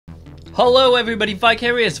Hello everybody,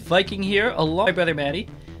 Vicarious Viking here, along with my brother Maddie,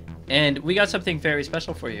 and we got something very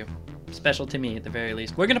special for you. Special to me, at the very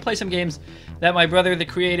least. We're gonna play some games that my brother, the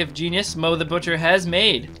creative genius, Mo the Butcher, has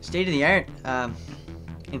made. State of the art.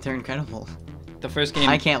 It's incredible. The first game...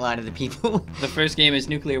 I can't lie to the people. The first game is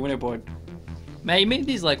Nuclear Winterboard. Matt, you made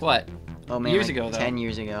these like what? Oh man, years like ago though. 10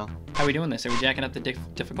 years ago. How are we doing this? Are we jacking up the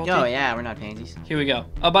difficulty? Oh yeah, we're not pansies. Here we go.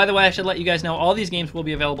 Oh, by the way, I should let you guys know all these games will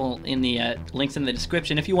be available in the links in the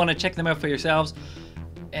description if you want to check them out for yourselves.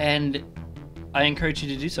 And I encourage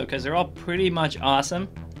you to do so because they're all pretty much awesome.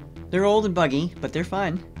 They're old and buggy, but they're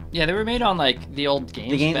fun. Yeah, they were made on like the old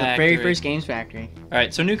Games Factory. The very first Games Factory. All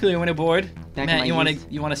right, so Nuclear Winterboard. Matt,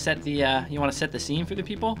 you want to set the scene for the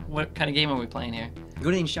people? What kind of game are we playing here? Go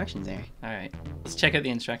to the instructions there. All right, let's check out the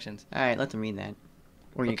instructions. All right, let them read that.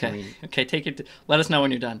 Or you can read it. Okay, take it. Let us know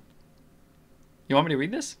when you're done. You want me to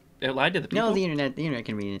read this? They're lied to the people. No, the internet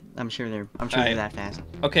can read it. I'm sure they're that fast.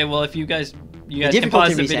 Okay, well if you guys can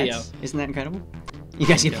pause the video. Isn't that incredible? You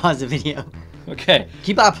guys can pause the video. Okay.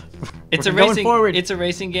 Keep up. It's a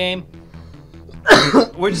racing game.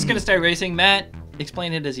 We're just gonna start racing. Matt,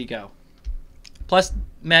 explain it as you go. Plus,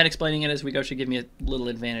 Matt explaining it as we go should give me a little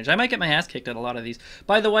advantage. I might get my ass kicked at a lot of these.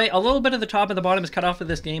 By the way, a little bit of the top and the bottom is cut off of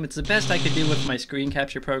this game. It's the best I could do with my screen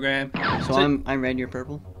capture program. So I'm red, you're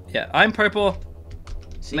purple? Yeah, I'm purple.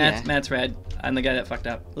 See, Matt's red. I'm the guy that fucked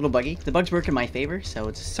up. Little buggy. The bugs work in my favor, so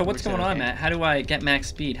it's... So what's going on, Matt? How do I get max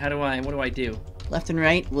speed? What do I do? Left and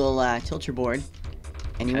right will tilt your board.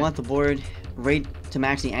 And you want the board right to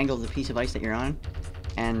match the angle of the piece of ice that you're on.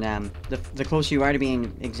 And the closer you are to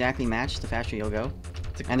being exactly matched, the faster you'll go.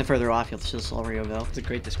 And the further off, the slower you'll go. It's a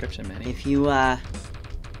great description, Manny. If you land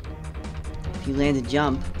a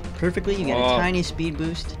jump perfectly, you get a tiny speed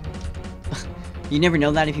boost. You never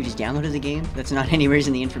know that if you just downloaded the game. That's not anywhere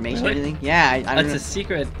in the information or anything. Yeah, I don't know. That's a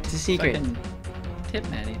secret. It's a secret. Tip,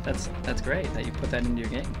 Manny. That's great that you put that into your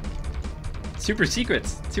game. Super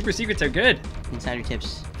secrets. Super secrets are good. Insider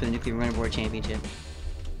tips for the Nuclear Winterboard Championship.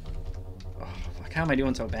 Oh, fuck, how am I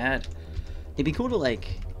doing so bad? It'd be cool to like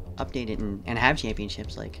update it and have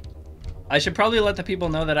championships like. I should probably let the people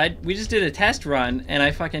know that we just did a test run and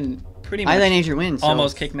I fucking pretty much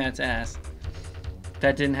almost kicked Matt's ass.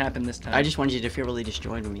 That didn't happen this time. I just wanted you to feel really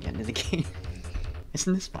destroyed when we get into the game.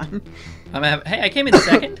 Isn't this fun? Hey, I came in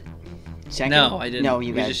second. Second? No, I didn't. No,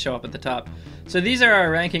 we just show up at the top. So these are our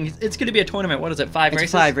rankings. It's going to be a tournament. What is it? 5 races?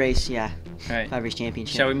 It's a 5 race, yeah. All right. 5 race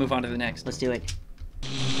championship. Shall we move on to the next? Let's do it.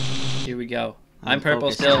 Here we go. I'm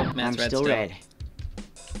purple still. Matt's red still. Red.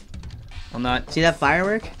 I'm not. See that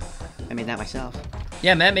firework? I made that myself.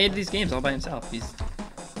 Yeah, Matt made these games all by himself.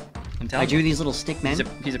 I'm telling you. I drew these little stick men.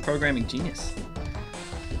 He's a programming genius.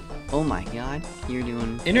 Oh my god, you're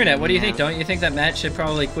doing... Internet, what do you think? Don't you think that Matt should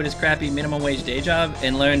probably quit his crappy minimum wage day job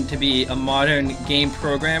and learn to be a modern game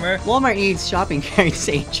programmer? Walmart needs shopping carts,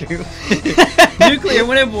 ain't true. Nuclear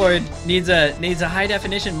Winterboard needs a high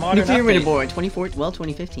definition modern Nuclear Winterboard,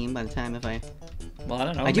 2015 by the time if I... Well, I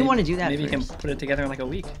don't know. I do want to do that Maybe first. you can put it together in like a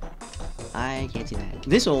week. I can't do that.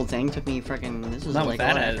 This old thing took me freaking... This was not like with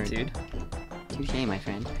that attitude. Touche, my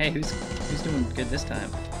friend. Hey, who's doing good this time?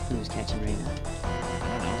 Who's catching right now?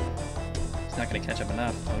 I don't know. He's not gonna catch up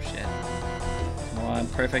enough. Oh shit. Come on,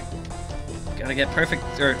 perfect. Gotta get perfect.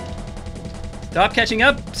 Or stop catching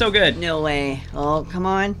up. So good. No way. Oh, come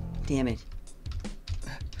on. Damn it.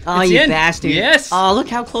 Oh, you bastard. Yes. Oh, look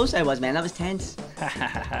how close I was, man. That was tense. Ha ha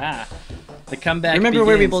ha ha. The comeback Remember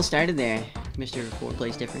where we both started there, Mr.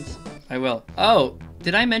 4-place difference? I will. Oh,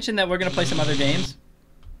 did I mention that we're gonna play some other games?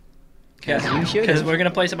 Because we're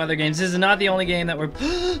gonna play some other games. This is not the only game that we're...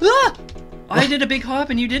 Ah! I did a big hop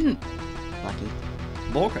and you didn't. Lucky.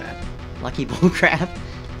 Bullcrap. Lucky bullcrap.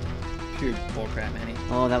 Pure bullcrap, Manny.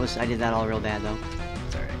 Oh, I did that all real bad, though.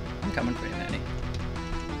 It's alright. I'm coming for you, Manny.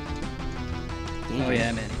 Damn. Oh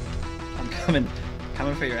yeah, Manny. I'm coming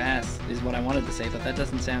for your ass, is what I wanted to say, but that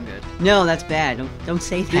doesn't sound good. No, that's bad. Don't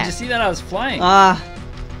say that. Did you see that I was flying?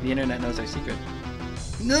 The internet knows our secret.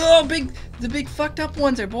 No, the big fucked up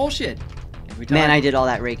ones are bullshit. Man, I did all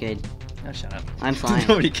that right good. Oh, shut up. I'm flying.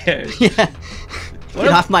 Nobody cares. Yeah. Get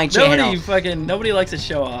off my channel. Nobody likes a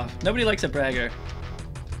show off. Nobody likes a bragger.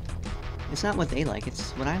 It's not what they like,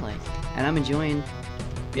 it's what I like. And I'm enjoying...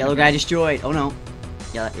 Yellow guy destroyed. Oh no.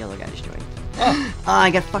 Yellow guy destroyed. Oh,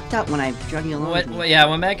 I got fucked up when I drug you along. Yeah,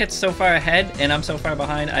 when Matt gets so far ahead and I'm so far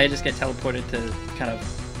behind, I just get teleported to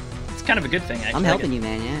it's kind of a good thing, actually. I'm helping you,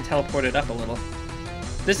 man, yeah. Teleported up a little.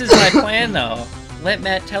 This is my plan, though. Let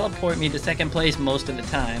Matt teleport me to second place most of the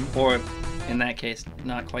time, or in that case,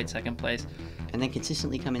 not quite second place. And then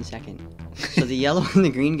consistently come in second. So the yellow and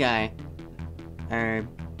the green guy are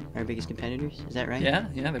our biggest competitors, is that right? Yeah,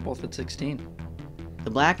 they're both at 16. The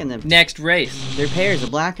black and the... Next race. They're pairs, the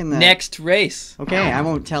black and the... Next race. Okay, I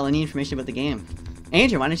won't tell any information about the game.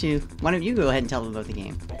 Andrew, why don't you go ahead and tell them about the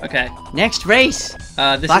game? Okay. Next race!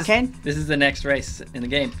 This is the next race in the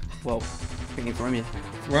game. Whoa. Pretty informative.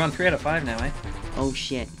 We're on 3 out of 5 now, eh? Oh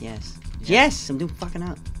shit, yes. Yes! I'm doing fucking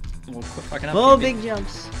up. Well, quit fucking up. Oh, big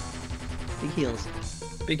jumps. Big heels.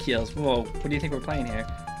 Big heels. Whoa, what do you think we're playing here?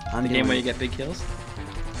 The game where you get big heels?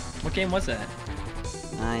 What game was that?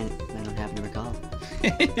 I don't happen to recall.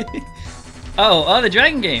 Oh, the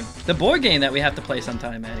dragon game. The board game that we have to play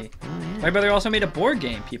sometime, Maddie. Oh, yeah. My brother also made a board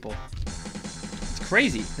game, people. It's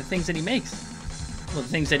crazy, the things that he makes. Well, the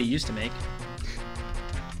things that he used to make.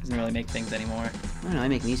 Doesn't really make things anymore. I don't know, I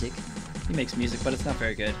make music. He makes music, but it's not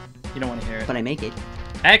very good. You don't want to hear it. But I make it.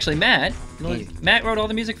 Actually, Matt wrote all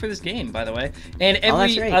the music for this game, by the way. And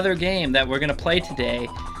every other game that we're going to play today.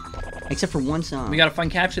 Except for one song. We got a fun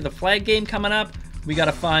Capture the Flag game coming up. We got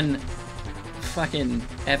a fun fucking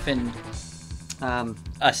effing...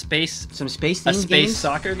 some space-themed games?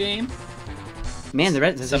 Soccer game. Man,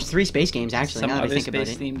 there's 3 space games, actually, now that I think about it.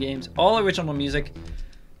 Some other space-themed games. All original music.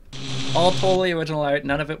 All totally original art.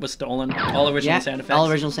 None of it was stolen. All original sound effects.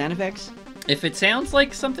 All original sound effects? If it sounds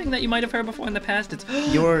like something that you might have heard before in the past, it's...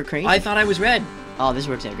 You're crazy. I thought I was red. Oh, this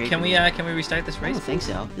works out great. Can we restart this race? I don't think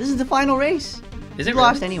so. This is the final race. Is it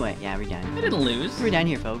lost anyway? Yeah, we're done. I didn't lose. We're done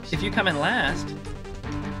here, folks. If you come in last,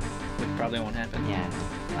 which probably won't happen. Yeah.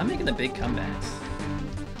 I'm making the big comebacks.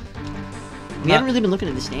 We haven't really been looking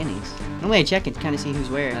at the standings. Normally I check and kind of see who's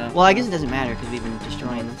where. Well, I guess it doesn't matter because we've been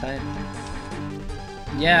destroying them.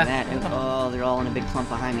 Yeah. Oh, they're all in a big clump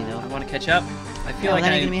behind me, though. I want to catch up. I feel like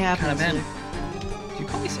I kind of am. Do you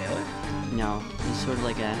call me Sailor? No, it's sort of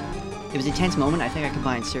like a... It was a tense moment. I think I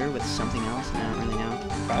combined Sir with something else, and I don't really know.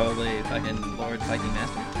 Probably fucking Lord Viking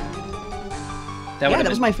Master. That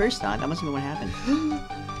was my first thought. That must have been what happened.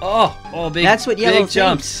 oh, big. That's what yellow big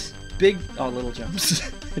jumps. Big, little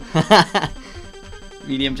jumps.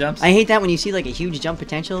 Medium jumps. I hate that when you see like a huge jump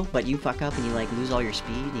potential, but you fuck up and you like lose all your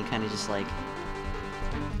speed, and you kind of just like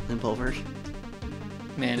limp over.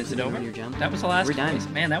 Man, is it over? Your jump. That was the last We're done. race.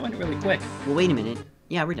 Man, that went really quick. Well, wait a minute.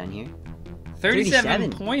 Yeah, we're done here.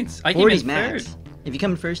 37 points. I 40's came in max. third. If you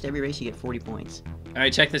come in first every race, you get 40 points. All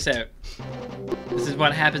right, check this out. This is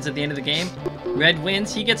what happens at the end of the game. Red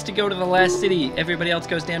wins. He gets to go to the last city. Everybody else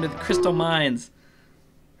goes down to the crystal mines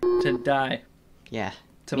to die. Yeah.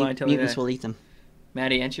 Mutants will eat them.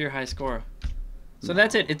 Maddie, enter your high score. So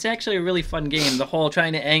that's it. It's actually a really fun game. The whole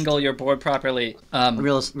trying to angle your board properly.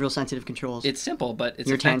 Real sensitive controls. It's simple, but it's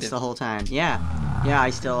You're effective. tense the whole time. Yeah. Yeah,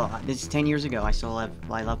 this is 10 years ago.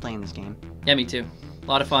 I love playing this game. Yeah, me too. A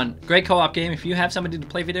lot of fun. Great co-op game. If you have somebody to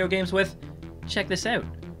play video games with, check this out.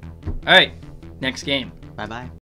 All right, next game. Bye-bye.